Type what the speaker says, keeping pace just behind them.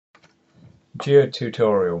Geode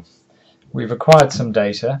tutorial. We've acquired some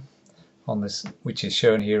data on this, which is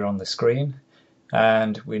shown here on the screen,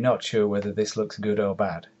 and we're not sure whether this looks good or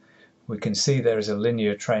bad. We can see there is a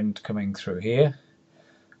linear trend coming through here,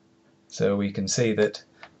 so we can see that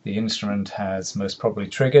the instrument has most probably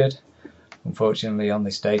triggered. Unfortunately, on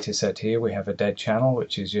this data set here we have a dead channel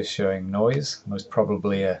which is just showing noise, most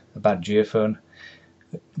probably a bad geophone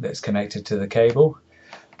that's connected to the cable.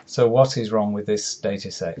 So what is wrong with this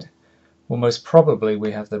data set? Well, most probably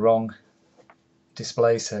we have the wrong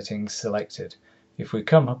display settings selected. If we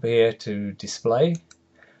come up here to display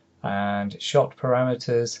and shot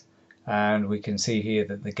parameters, and we can see here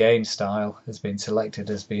that the gain style has been selected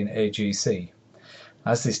as being AGC.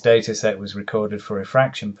 As this data set was recorded for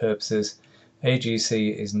refraction purposes,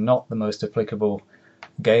 AGC is not the most applicable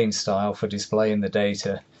gain style for displaying the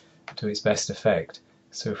data to its best effect.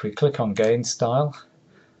 So if we click on gain style,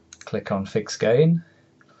 click on fix gain,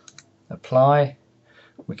 apply,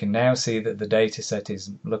 we can now see that the data set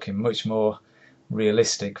is looking much more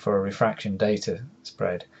realistic for a refraction data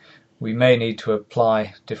spread. We may need to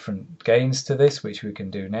apply different gains to this, which we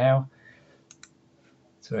can do now.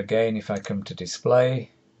 So again, if I come to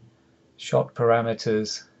display, shot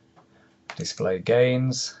parameters, display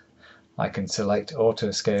gains, I can select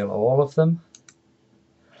auto scale all of them.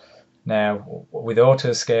 Now with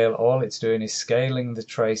auto scale, all it's doing is scaling the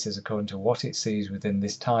traces according to what it sees within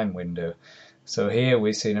this time window. So here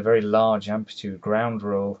we're seeing a very large amplitude ground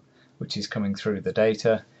roll which is coming through the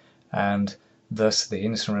data, and thus the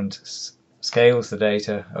instrument scales the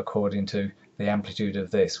data according to the amplitude of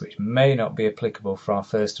this, which may not be applicable for our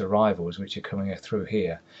first arrivals which are coming through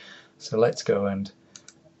here. So let's go and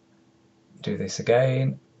do this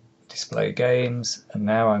again, display gains, and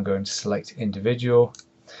now I'm going to select individual,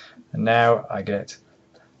 and now I get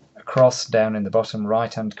a cross down in the bottom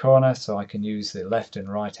right hand corner, so I can use the left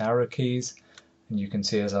and right arrow keys, and you can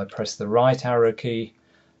see as I press the right arrow key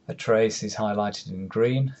a trace is highlighted in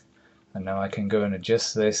green, and now I can go and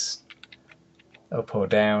adjust this up or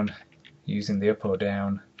down using the up or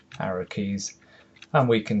down arrow keys, and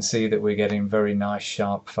we can see that we're getting very nice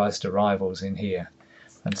sharp fast arrivals in here,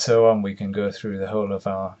 and so on. We can go through the whole of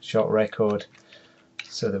our shot record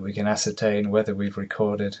so that we can ascertain whether we've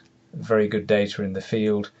recorded very good data in the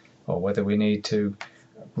field or whether we need to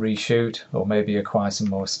reshoot or maybe acquire some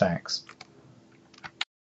more stacks.